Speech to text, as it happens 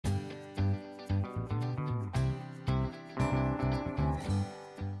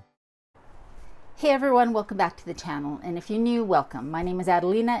Hey everyone, welcome back to the channel, and if you're new, welcome. My name is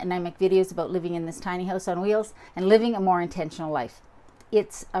Adelina and I make videos about living in this tiny house on wheels and living a more intentional life.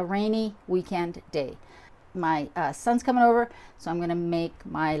 It's a rainy weekend day. My son's coming over, so I'm going to make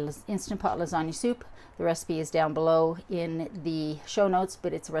my Instant Pot lasagna soup. The recipe is down below in the show notes,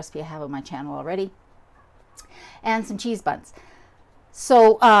 but it's a recipe I have on my channel already. And some cheese buns.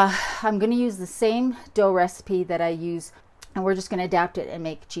 So I'm going to use the same dough recipe that I use, and we're just going to adapt it and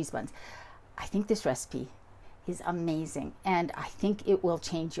make cheese buns. I think this recipe is amazing, and I think it will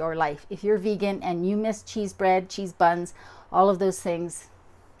change your life. If you're vegan and you miss cheese bread, cheese buns, all of those things,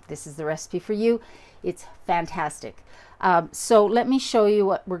 this is the recipe for you. It's fantastic. So let me show you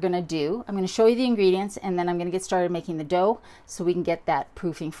what we're going to do. I'm going to show you the ingredients, and then I'm going to get started making the dough so we can get that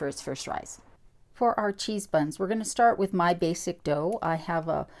proofing for its first rise. For our cheese buns, we're going to start with my basic dough. I have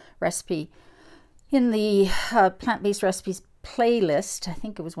a recipe in the plant-based recipes playlist. I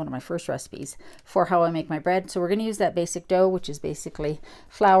think it was one of my first recipes for how I make my bread. So we're going to use that basic dough, which is basically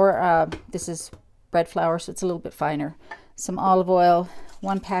flour. This is bread flour, so it's a little bit finer. Some olive oil,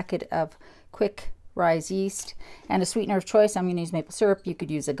 1 packet of quick rise yeast, and a sweetener of choice. I'm going to use maple syrup. You could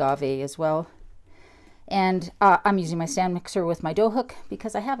use agave as well. And I'm using my stand mixer with my dough hook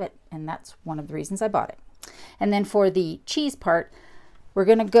because I have it, and that's one of the reasons I bought it. And then for the cheese part, we're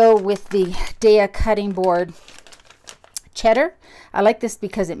going to go with the Dayia Cutting Board Cheddar. I like this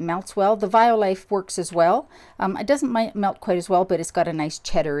because it melts well. The Violife works as well. It doesn't melt quite as well, but it's got a nice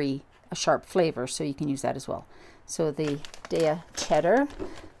cheddary, a sharp flavor, so you can use that as well. So the Dayia Cheddar.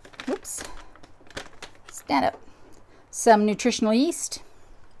 Whoops. Stand up. Some nutritional yeast,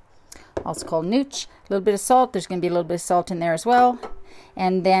 also called nooch. A little bit of salt. There's going to be a little bit of salt in there as well.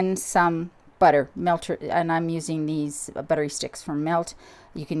 And then some butter, melter, and I'm using these buttery sticks from Melt.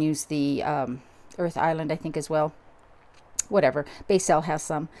 You can use the Earth Island, I think, as well. Whatever. Basil has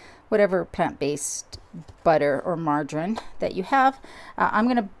some. Whatever plant-based butter or margarine that you have. I'm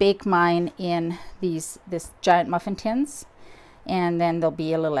going to bake mine in this giant muffin tins, and then there'll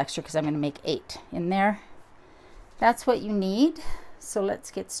be a little extra because I'm going to make 8 in there. That's what you need. So let's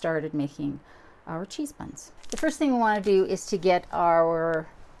get started making our cheese buns. The first thing we want to do is to get our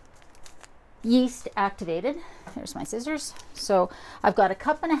yeast activated. There's my scissors. So I've got 1.5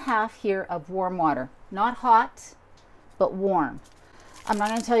 cups here of warm water, not hot, but warm. I'm not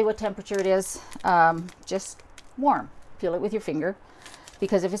going to tell you what temperature it is, just warm. Feel it with your finger,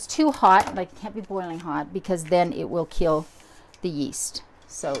 because if it's too hot, like it can't be boiling hot, because then it will kill the yeast.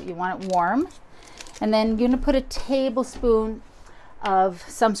 So you want it warm. And then you're going to put a tablespoon of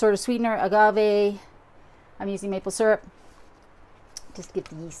some sort of sweetener, agave. I'm using maple syrup, just to give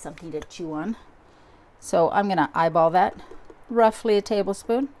the yeast something to chew on. So I'm going to eyeball that, roughly a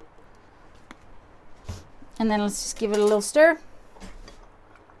tablespoon. And then let's just give it a little stir.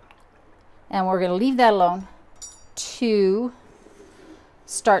 And we're going to leave that alone to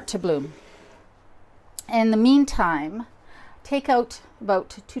start to bloom. In the meantime, take out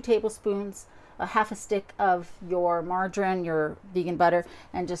about 2 tablespoons, a half a stick of your margarine, your vegan butter,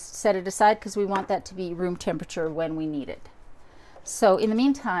 and just set it aside because we want that to be room temperature when we need it. So in the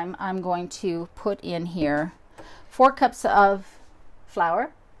meantime, I'm going to put in here 4 cups of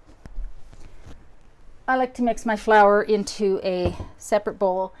flour. I like to mix my flour into a separate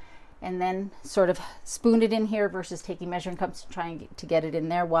bowl and then sort of spoon it in here versus taking measuring cups and trying to get it in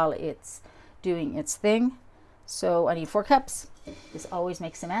there while it's doing its thing. So I need 4 cups. This always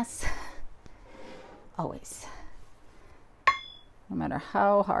makes a mess. Always. No matter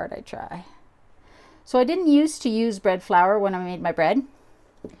how hard I try. So I didn't used to use bread flour when I made my bread.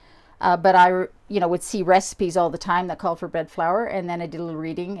 But I, would see recipes all the time that called for bread flour, and then I did a little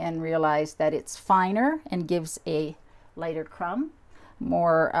reading and realized that it's finer and gives a lighter crumb,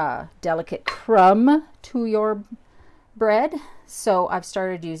 more delicate crumb to your bread. So I've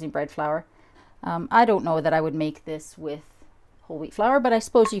started using bread flour. I don't know that I would make this with whole wheat flour, but I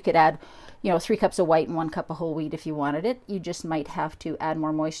suppose you could add, 3 cups of white and 1 cup of whole wheat if you wanted it. You just might have to add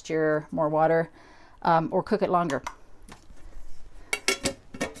more moisture, more water, or cook it longer.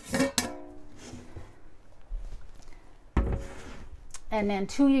 And then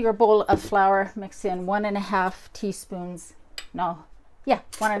to your bowl of flour, mix in 1.5 teaspoons,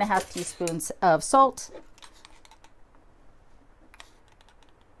 1.5 teaspoons of salt.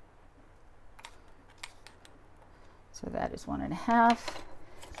 So that is 1.5. And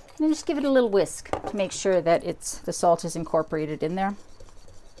then just give it a little whisk to make sure that the salt is incorporated in there.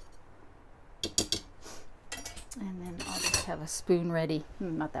 And then I'll just have a spoon ready.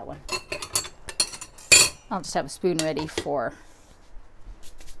 Not that one. I'll just have a spoon ready for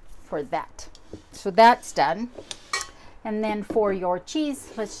that. So that's done. And then for your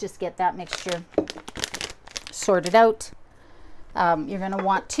cheese, let's just get that mixture sorted out. You're going to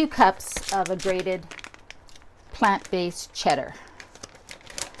want 2 cups of a grated plant-based cheddar.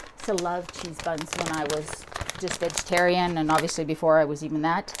 I used to love cheese buns when I was just vegetarian, and obviously before I was even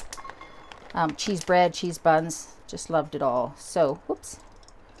that. Cheese bread, cheese buns, just loved it all. So, whoops.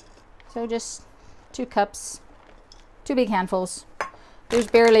 So just 2 cups, 2 big handfuls. There's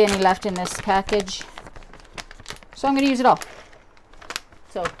barely any left in this package, so I'm going to use it all.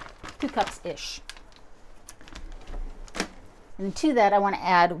 So 2 cups-ish. And to that, I want to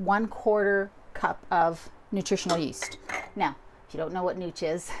add 1/4 cup of nutritional yeast. Now, if you don't know what nooch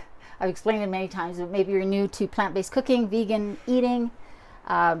is, I've explained it many times, but maybe you're new to plant-based cooking, vegan eating,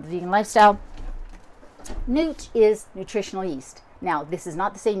 vegan lifestyle. Nooch is nutritional yeast. Now, this is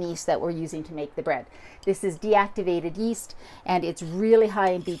not the same yeast that we're using to make the bread. This is deactivated yeast, and it's really high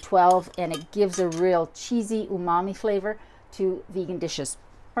in B12, and it gives a real cheesy umami flavor to vegan dishes,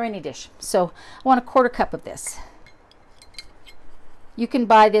 or any dish. So I want 1/4 cup of this. You can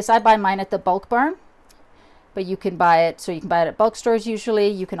buy this, I buy mine at the Bulk Barn, but you can buy it, so you can buy it at bulk stores usually.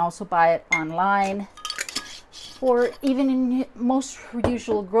 You can also buy it online, or even in most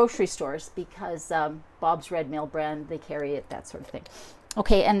usual grocery stores, because Bob's Red Mill brand, they carry it, that sort of thing.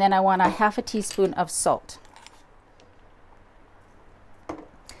 Okay, and then I want 1/2 teaspoon of salt.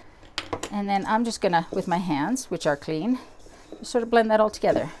 And then I'm just gonna, with my hands, which are clean, sort of blend that all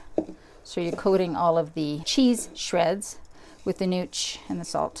together. So you're coating all of the cheese shreds with the nooch and the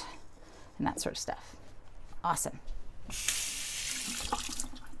salt and that sort of stuff. Awesome.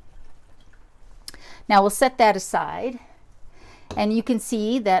 Now we'll set that aside, and you can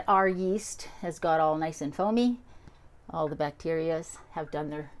see that our yeast has got all nice and foamy. All the bacteria have done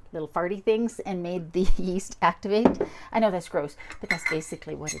their little farty things and made the yeast activate. I know that's gross, but that's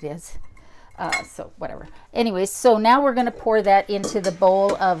basically what it is. So whatever. Anyways, so now we're going to pour that into the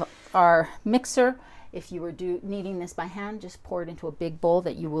bowl of our mixer. If you were kneading this by hand, just pour it into a big bowl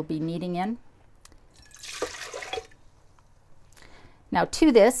that you will be kneading in. Now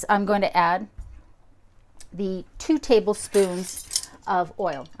to this, I'm going to add the 2 tablespoons of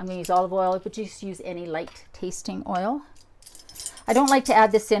oil. I'm going to use olive oil, but just use any light tasting oil. I don't like to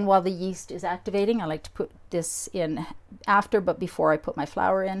add this in while the yeast is activating. I like to put this in after, but before I put my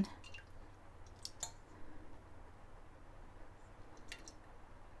flour in.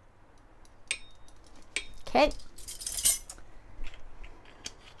 Okay.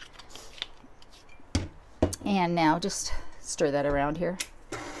 And now just stir that around here.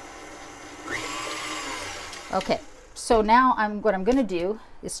 Okay, so now what I'm going to do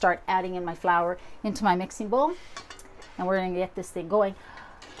is start adding in my flour into my mixing bowl, and we're going to get this thing going.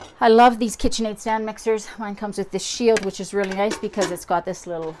 I love these KitchenAid stand mixers. Mine comes with this shield, which is really nice because it's got this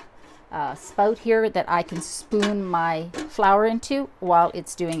little spout here that I can spoon my flour into while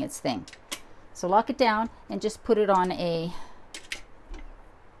it's doing its thing. So lock it down and just put it on a,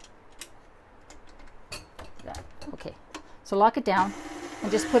 okay, so lock it down and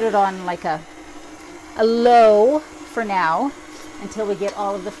just put it on like a low for now until we get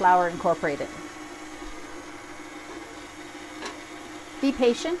all of the flour incorporated. Be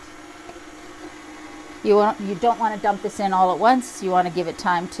patient. You don't want to dump this in all at once. You want to give it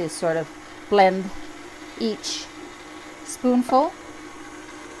time to sort of blend each spoonful.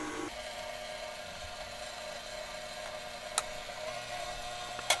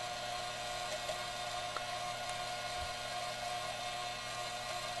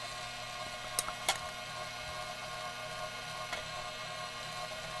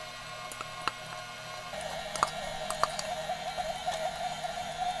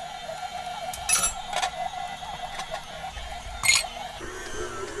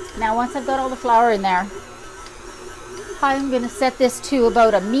 Now once I've got all the flour in there, I'm going to set this to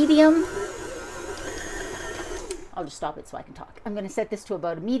about a medium. I'll just stop it so I can talk. I'm going to set this to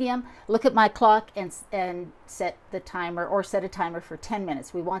about a medium. Look at my clock and set the timer, or set a timer for 10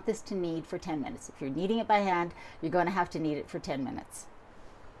 minutes. We want this to knead for 10 minutes. If you're kneading it by hand, you're going to have to knead it for 10 minutes.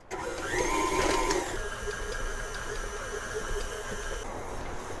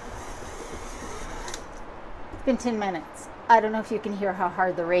 It's been 10 minutes. I don't know if you can hear how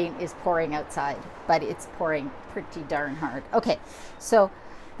hard the rain is pouring outside, but it's pouring pretty darn hard. Okay, so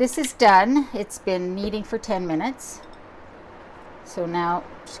this is done. It's been kneading for 10 minutes. So now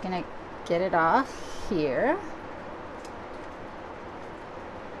I'm just going to get it off here.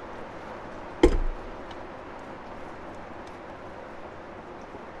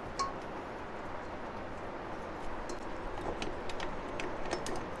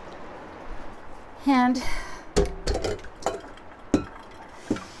 And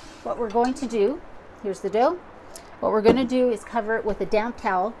what we're going to do, here's the dough. What we're going to do is cover it with a damp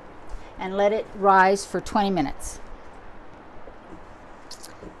towel and let it rise for 20 minutes.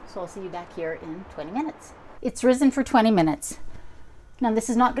 So I'll see you back here in 20 minutes. It's risen for 20 minutes. Now this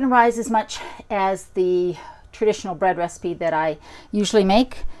is not going to rise as much as the traditional bread recipe that I usually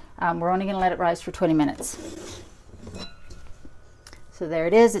make. We're only going to let it rise for 20 minutes. So there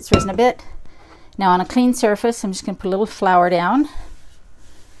it is, it's risen a bit. Now on a clean surface, I'm just going to put a little flour down,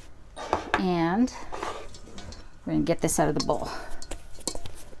 and we're going to get this out of the bowl.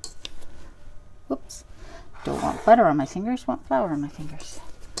 Whoops, don't want butter on my fingers, want flour on my fingers.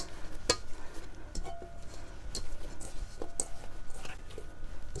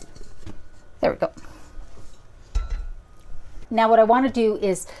 There we go. Now what I want to do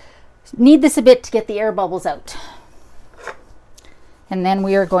is knead this a bit to get the air bubbles out. And then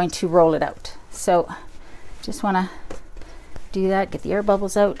we are going to roll it out. So just want to do that, get the air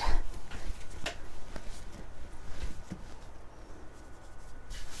bubbles out.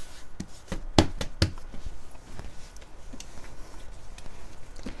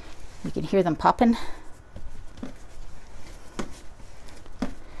 You can hear them popping.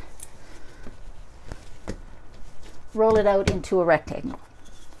 Roll it out into a rectangle.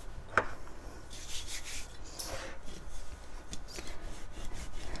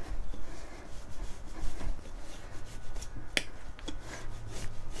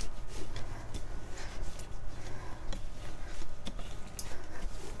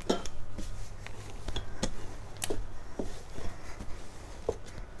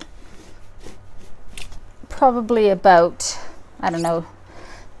 Probably about, I don't know,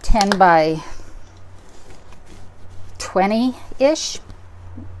 10 by 20-ish.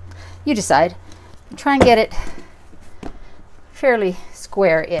 You decide. Try and get it fairly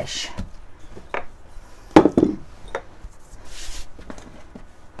square-ish.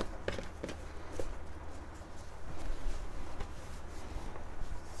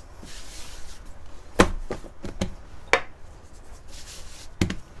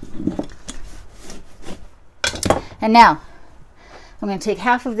 And now I'm going to take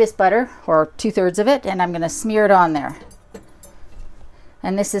half of this butter, or 2/3 of it, and I'm going to smear it on there.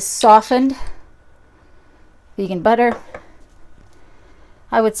 And this is softened vegan butter.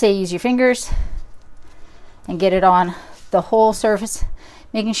 I would say use your fingers and get it on the whole surface,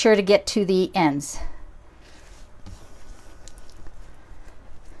 making sure to get to the ends.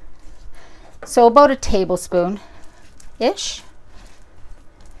 So about a tablespoon-ish.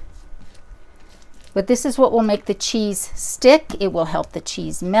 But this is what will make the cheese stick. It will help the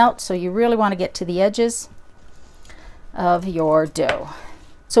cheese melt. So you really want to get to the edges of your dough.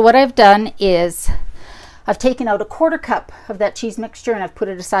 So what I've done is I've taken out a 1/4 cup of that cheese mixture and I've put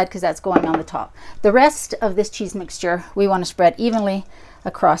it aside because that's going on the top. The rest of this cheese mixture we want to spread evenly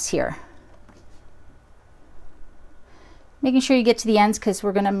across here. Making sure you get to the ends because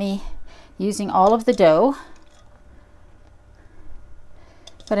we're going to be using all of the dough.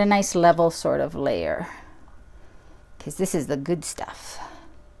 But a nice level sort of layer, because this is the good stuff.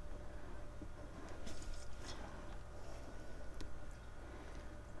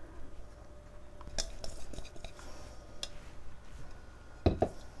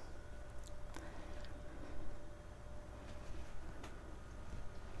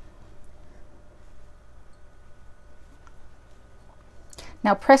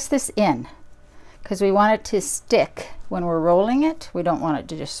 Now press this in, because we want it to stick when we're rolling it. We don't want it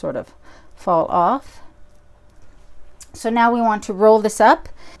to just sort of fall off. So now we want to roll this up,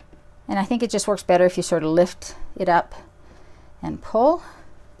 and I think it just works better if you sort of lift it up and pull.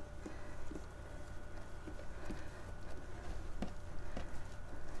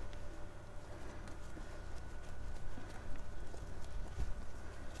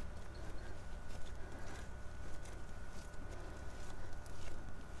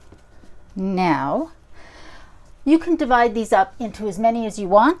 Now you can divide these up into as many as you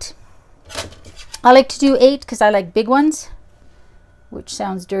want. I like to do 8 because I like big ones, which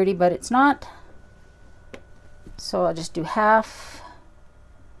sounds dirty, but it's not. So I'll just do half,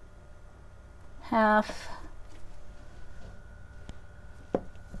 half,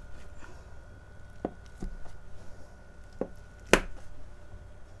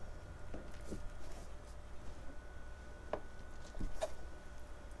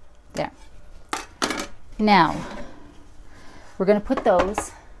 there. Now we're going to put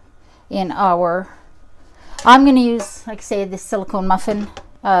those in our, I'm going to use, like I say, this silicone muffin,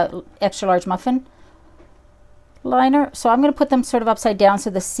 extra large muffin liner. So I'm going to put them sort of upside down so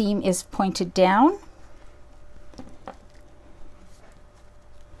the seam is pointed down.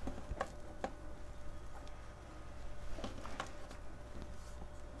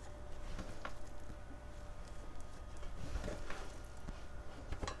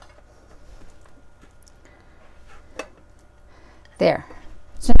 There.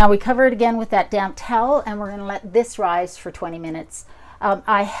 So now we cover it again with that damp towel, and we're going to let this rise for 20 minutes.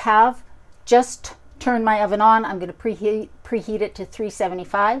 I have just turned my oven on. I'm going to preheat it to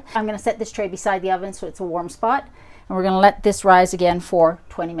 375. I'm going to set this tray beside the oven so it's a warm spot, and we're going to let this rise again for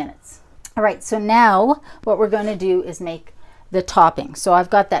 20 minutes. All right, so now what we're going to do is make the topping. So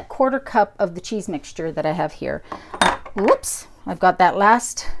I've got that 1/4 cup of the cheese mixture that I have here. Whoops, I've got that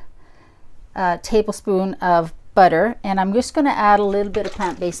last tablespoon of butter, and I'm just going to add a little bit of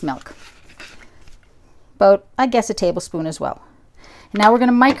plant-based milk. About, I guess, a tablespoon as well. Now we're going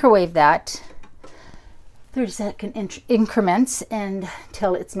to microwave that 30-second increments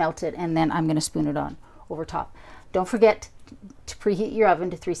until it's melted, and then I'm going to spoon it on over top. Don't forget to preheat your oven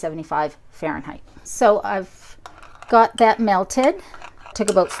to 375 Fahrenheit. So I've got that melted. Took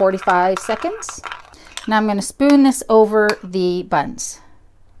about 45 seconds. Now I'm going to spoon this over the buns.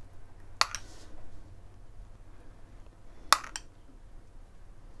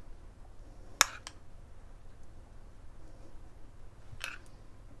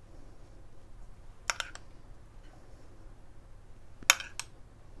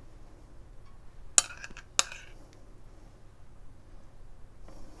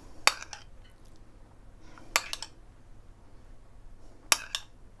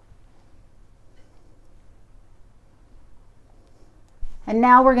 And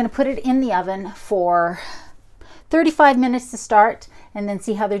now we're going to put it in the oven for 35 minutes to start, and then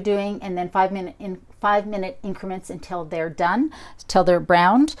see how they're doing, and then 5-minute increments until they're done, until they're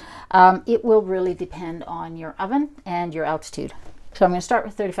browned. It will really depend on your oven and your altitude. So I'm going to start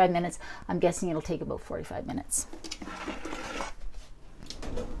with 35 minutes. I'm guessing it'll take about 45 minutes.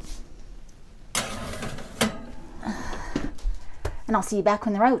 And I'll see you back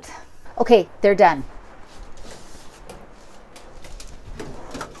when they're out. Okay, they're done.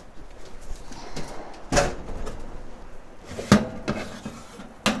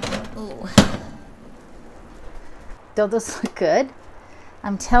 Don't those look good?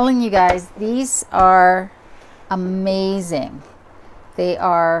 I'm telling you guys, these are amazing. They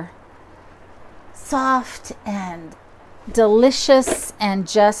are soft and delicious and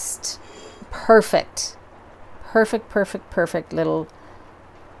just perfect. Perfect, perfect, perfect little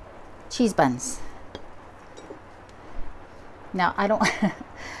cheese buns. Now I don't,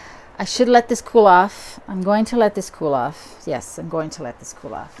 I should let this cool off. I'm going to let this cool off. Yes, I'm going to let this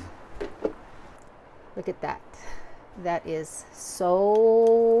cool off. Look at that. That is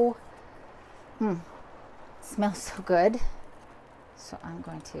so, smells so good. So I'm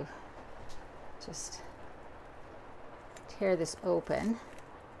going to just tear this open.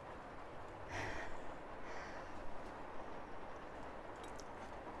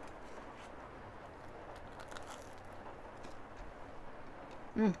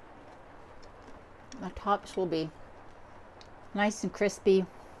 The tops will be nice and crispy.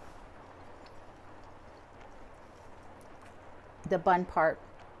 The bun part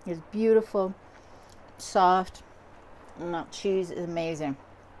is beautiful, soft, and that cheese is amazing.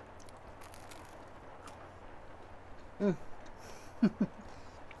 I'm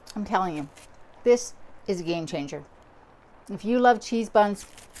telling you, this is a game changer. If you love cheese buns,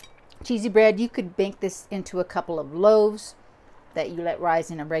 cheesy bread, you could bake this into a couple of loaves that you let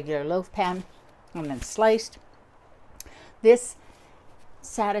rise in a regular loaf pan and then sliced. This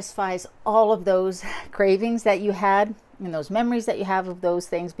satisfies all of those cravings that you had and those memories that you have of those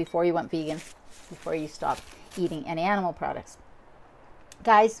things before you went vegan, before you stopped eating any animal products.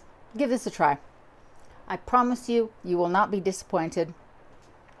 Guys, give this a try. I promise you, you will not be disappointed.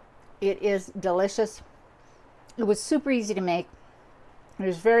 It is delicious. It was super easy to make.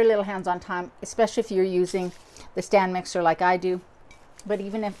 There's very little hands-on time, especially if you're using the stand mixer like I do. But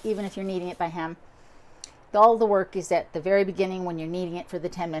even if you're kneading it by hand, all the work is at the very beginning when you're kneading it for the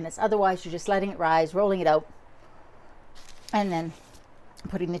 10 minutes. Otherwise, you're just letting it rise, rolling it out, and then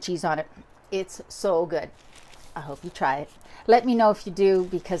putting the cheese on it. It's so good. I hope you try it. Let me know if you do,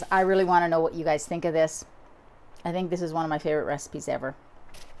 because I really want to know what you guys think of this. I think this is one of my favorite recipes ever.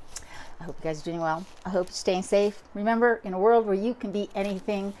 I hope you guys are doing well. I hope you're staying safe. Remember, in a world where you can be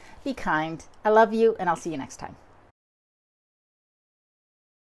anything, be kind. I love you, and I'll see you next time.